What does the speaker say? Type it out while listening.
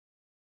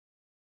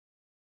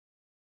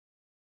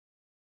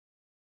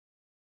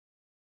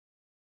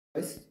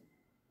Guys,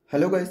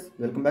 hello guys,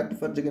 welcome back to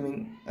Furja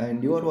Gaming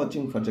and you are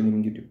watching Furja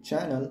Gaming YouTube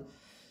channel.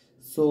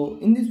 So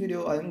in this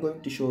video I am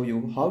going to show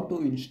you how to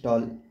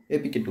install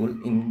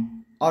apktool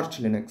in Arch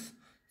Linux.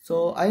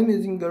 So I am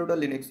using Garuda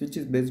Linux which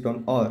is based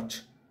on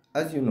Arch,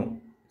 as you know.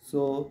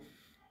 So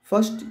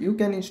first you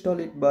can install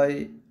it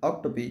by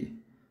Octopi,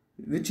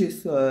 which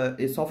is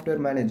a software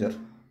manager.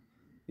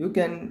 You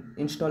can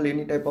install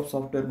any type of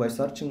software by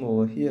searching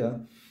over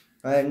here,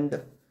 and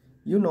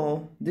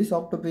this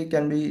Octopi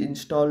can be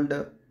installed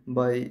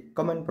by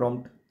command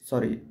prompt,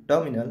 sorry,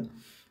 terminal.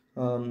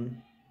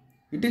 um,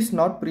 it is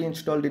not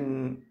pre-installed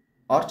in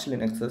Arch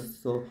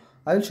Linuxes, so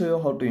I'll show you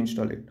how to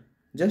install it.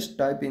 Just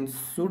type in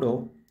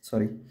sudo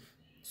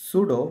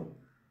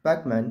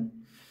pacman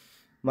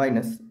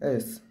minus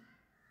s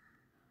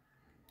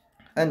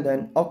and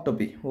then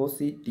octopi,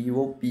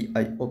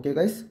 octopi. Okay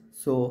guys,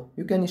 so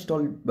you can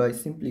install it by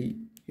simply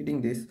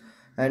hitting this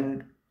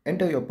and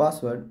enter your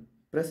password,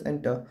 press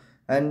enter,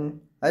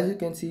 and as you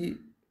can see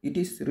it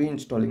is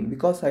reinstalling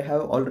because I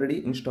have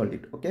already installed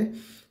it. Okay,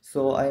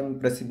 so I am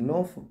pressing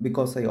no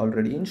because I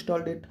already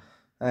installed it.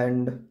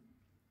 And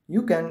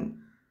you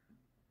can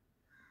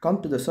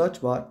come to the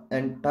search bar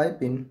and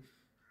type in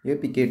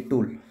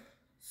apktool.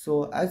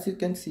 So as you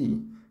can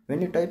see,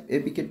 when you type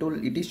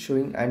apktool, it is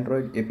showing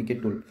Android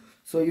apktool.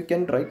 So you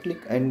can right click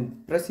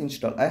and press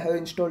install. I have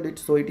installed it,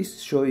 so it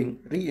is showing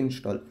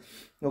reinstall.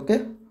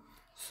 Okay,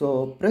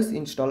 so press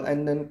install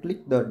and then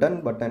click the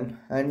done button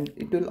and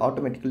it will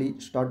automatically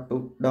start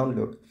to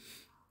download.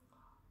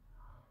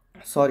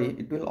 Sorry,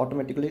 it will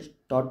automatically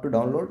start to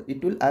download.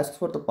 It will ask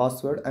for the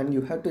password and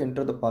you have to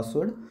enter the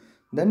password,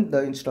 then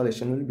the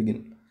installation will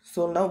begin.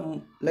 So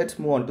now let's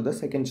move on to the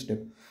second step.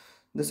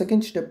 The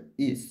second step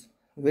is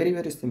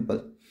very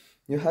simple.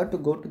 You have to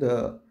go to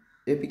the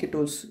apk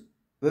tools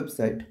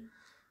website,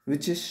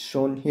 which is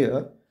shown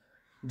here.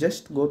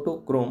 Just go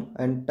to Chrome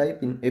and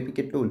type in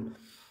apk tool,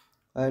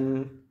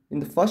 and in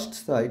the first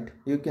site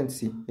you can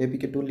see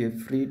apk tool, a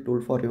free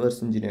tool for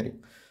reverse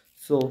engineering.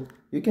 So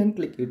you can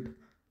click it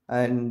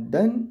and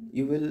then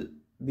you will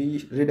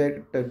be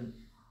redirected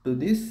to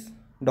this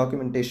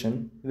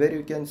documentation where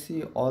you can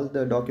see all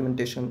the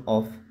documentation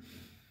of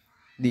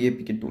the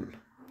apk tool.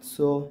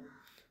 So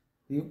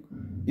you,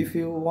 if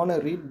you want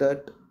to read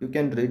that, you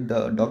can read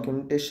the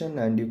documentation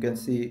and you can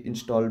see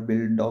install,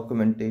 build,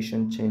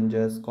 documentation,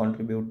 changes,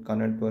 contribute,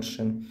 current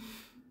version.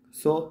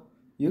 So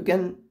you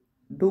can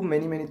do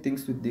many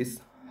things with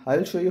this.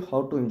 I'll show you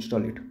how to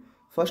install it.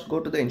 First, go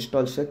to the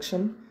install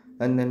section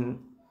and then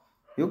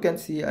you can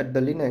see at the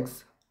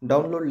Linux,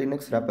 download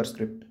Linux wrapper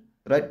script.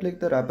 Right click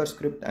the wrapper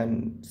script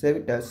and save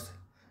it as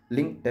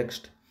link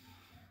text.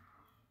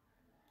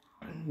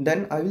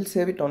 Then I will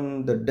save it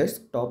on the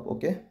desktop.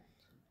 Okay,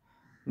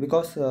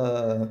 because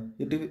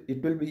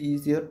it will be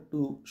easier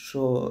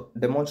to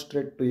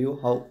demonstrate to you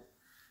how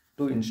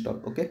to install.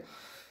 Okay,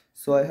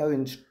 so I have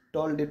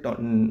installed it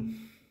on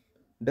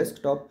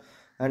desktop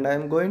and I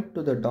am going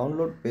to the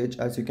download page.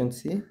 As you can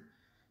see,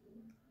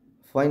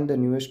 find the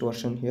newest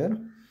version here.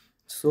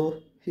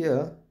 So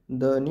here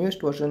the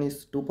newest version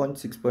is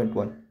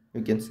 2.6.1.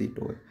 you can see it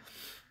over.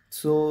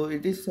 So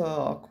it is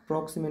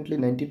approximately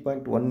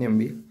 19.1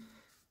 MB.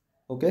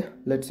 Okay,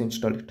 let's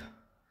install it.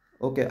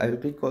 Okay, I will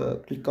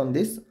click on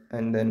this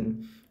and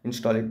then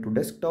install it to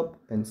desktop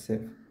and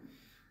save.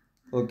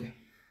 Okay,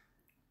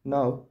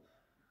 now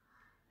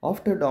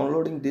after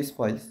downloading these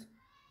files,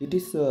 it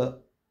is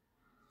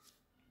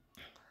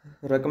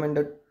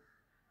recommended.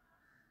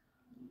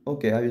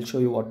 Okay, I will show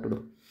you what to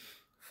do.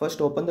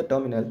 First, open the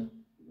terminal,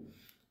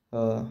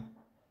 uh,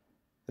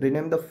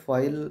 rename the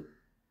file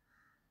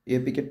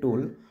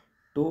apktool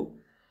to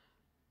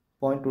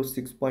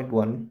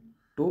 0.26.1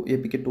 to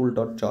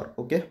apktool.jar.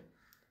 Okay,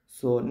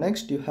 so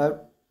next you have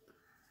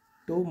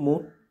to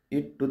move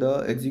it to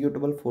the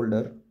executable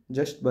folder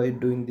just by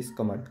doing this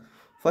command.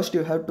 First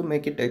you have to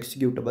make it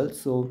executable,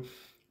 so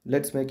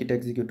let's make it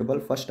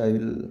executable. First I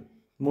will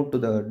move to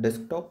the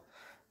desktop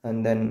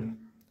and then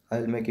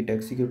I'll make it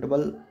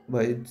executable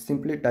by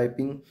simply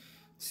typing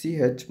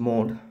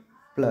chmod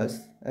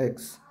plus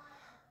x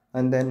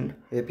and then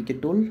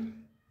apktool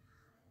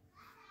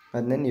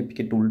and then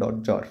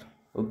apktool.jar.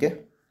 Okay,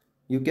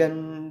 you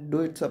can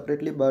do it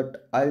separately,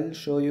 but I'll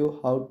show you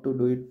how to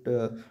do it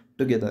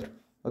together.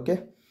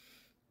 Okay,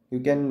 you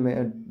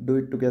can do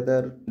it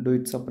together, do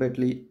it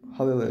separately,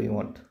 however you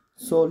want.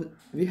 So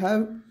we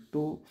have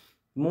to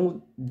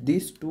move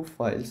these two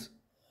files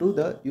to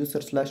the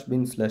user slash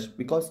bin slash,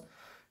 because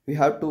we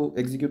have to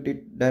execute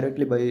it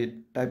directly by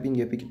typing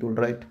apktool,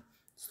 right?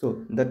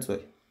 So that's why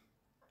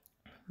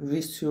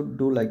we should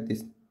do like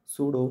this: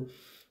 sudo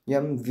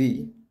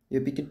mv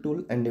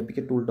apktool and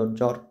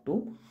apktool.jar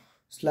to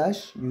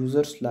slash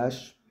user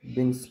slash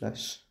bin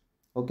slash.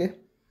 Okay,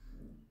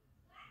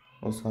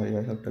 oh sorry,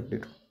 I have typed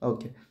it.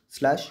 Okay,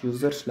 slash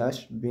user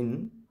slash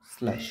bin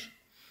slash,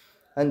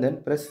 and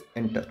then press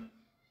enter.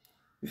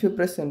 If you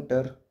press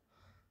enter,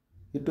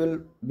 it will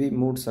be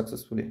moved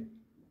successfully.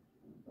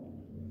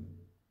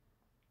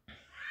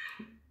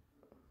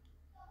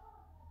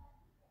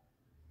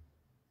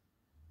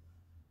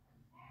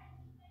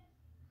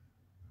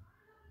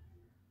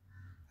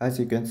 as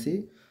you can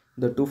see,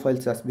 the two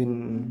files has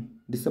been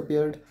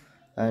disappeared.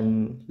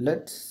 And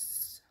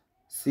let's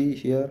see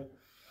here,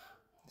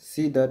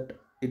 see that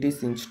it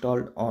is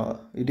installed,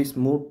 it is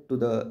moved to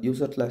the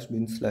user slash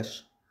bin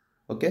slash.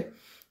 Okay,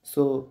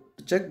 so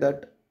to check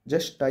that,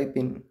 just type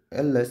in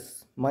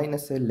ls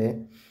minus la,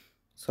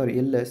 sorry,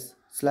 ls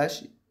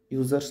slash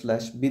user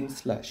slash bin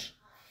slash,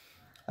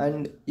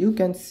 and you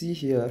can see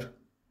here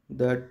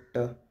that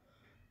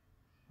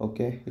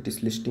okay, it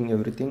is listing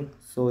everything.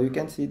 So you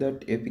can see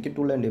that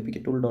apktool and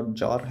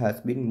apktool.jar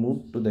has been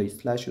moved to the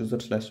slash user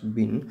slash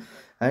bin,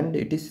 and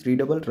it is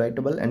readable,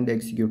 writable and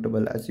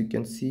executable, as you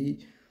can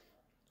see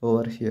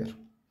over here.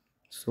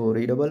 So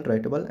readable,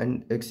 writable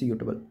and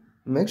executable.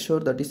 Make sure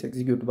that is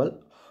executable.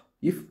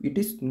 If it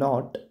is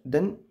not,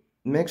 then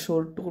make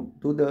sure to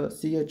do the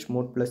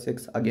chmod plus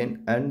x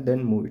again and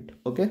then move it.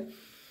 Okay,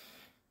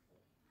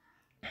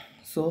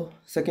 so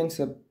second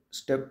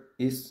step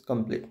is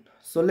complete.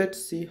 So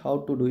let's see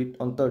how to do it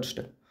on third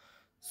step.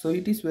 So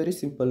it is very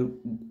simple.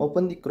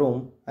 Open the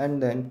Chrome,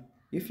 and then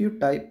if you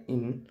type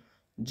in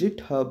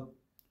github,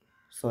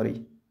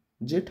 sorry,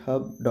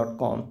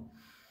 github.com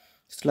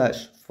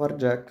slash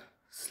forjack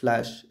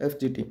slash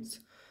fgteams.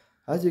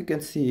 As you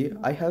can see,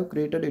 I have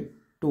created a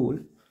tool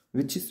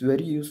which is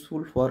very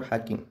useful for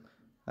hacking,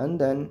 and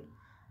then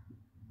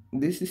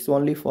this is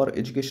only for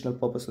educational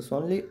purposes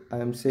only. I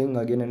am saying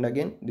again and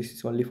again, this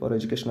is only for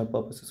educational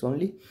purposes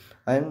only.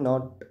 I am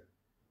not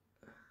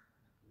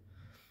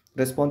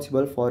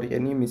responsible for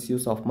any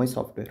misuse of my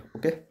software.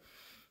 Okay,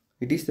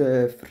 it is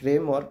a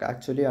framework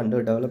actually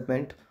under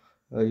development.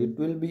 It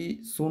will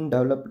be soon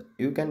developed.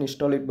 You can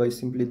install it by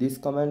simply these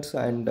commands,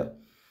 and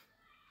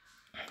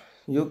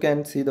you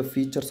can see the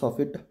features of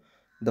it.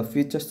 The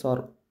features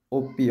are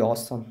op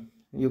awesome,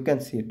 you can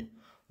see it.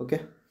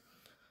 Okay,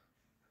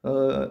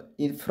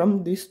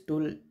 from this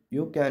tool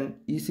you can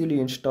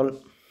easily install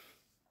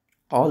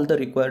all the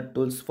required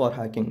tools for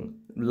hacking,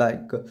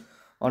 like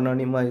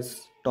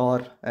anonymized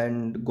tor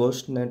and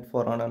ghostnet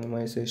for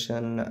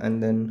anonymization,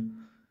 and then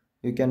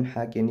you can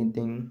hack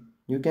anything.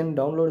 You can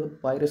download the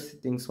piracy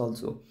things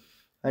also.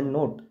 And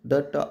note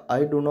that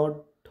I do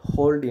not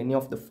hold any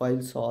of the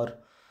files or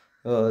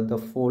the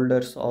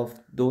folders of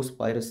those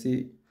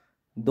piracy.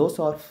 Those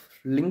are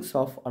links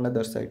of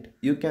another site.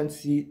 You can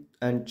see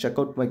and check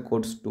out my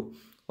codes too.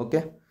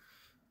 Okay,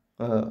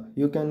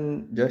 you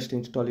can just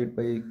install it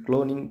by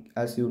cloning,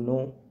 as you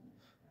know,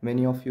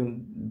 many of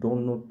you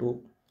don't know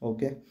too.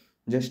 Okay,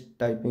 just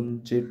type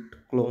in git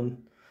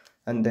clone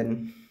and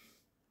then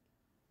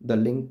the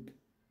link,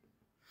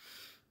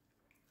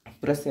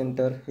 press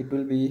enter, it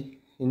will be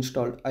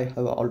installed. I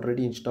have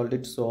already installed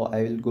it, so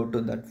I will go to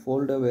that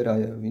folder where I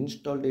have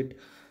installed it.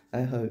 I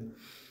have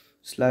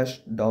slash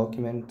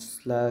document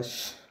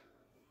slash,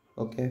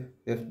 okay,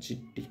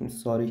 fg team,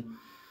 sorry,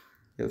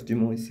 fg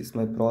movies is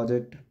my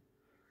project.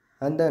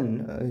 And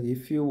then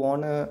if you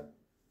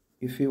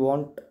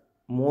want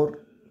more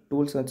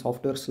tools and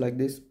softwares like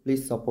this,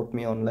 please support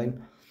me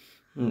online,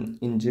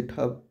 in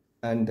github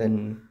and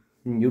then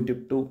in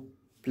youtube too,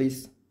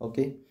 please.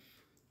 Okay,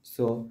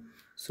 so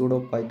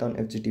sudo python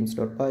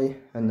fgteams.py,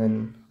 and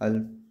then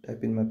I'll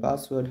type in my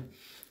password,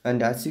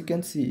 and as you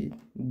can see,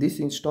 this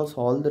installs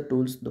all the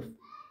tools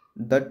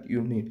that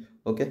you need.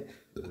 Okay,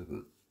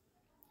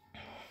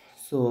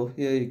 so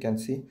here you can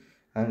see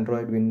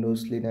android,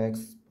 windows,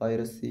 linux,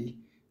 piracy,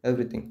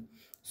 everything.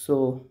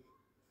 So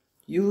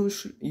you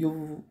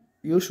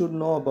should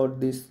know about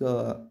this,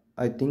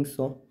 I think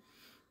so.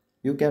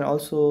 You can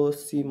also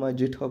see my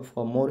github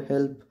for more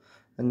help,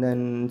 and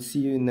then see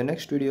you in the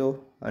next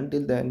video.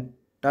 Until then,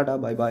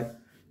 tada, bye bye,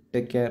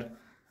 take care,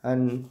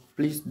 and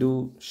please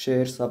do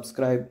share,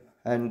 subscribe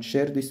and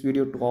share this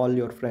video to all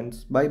your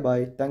friends. Bye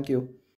bye, thank you.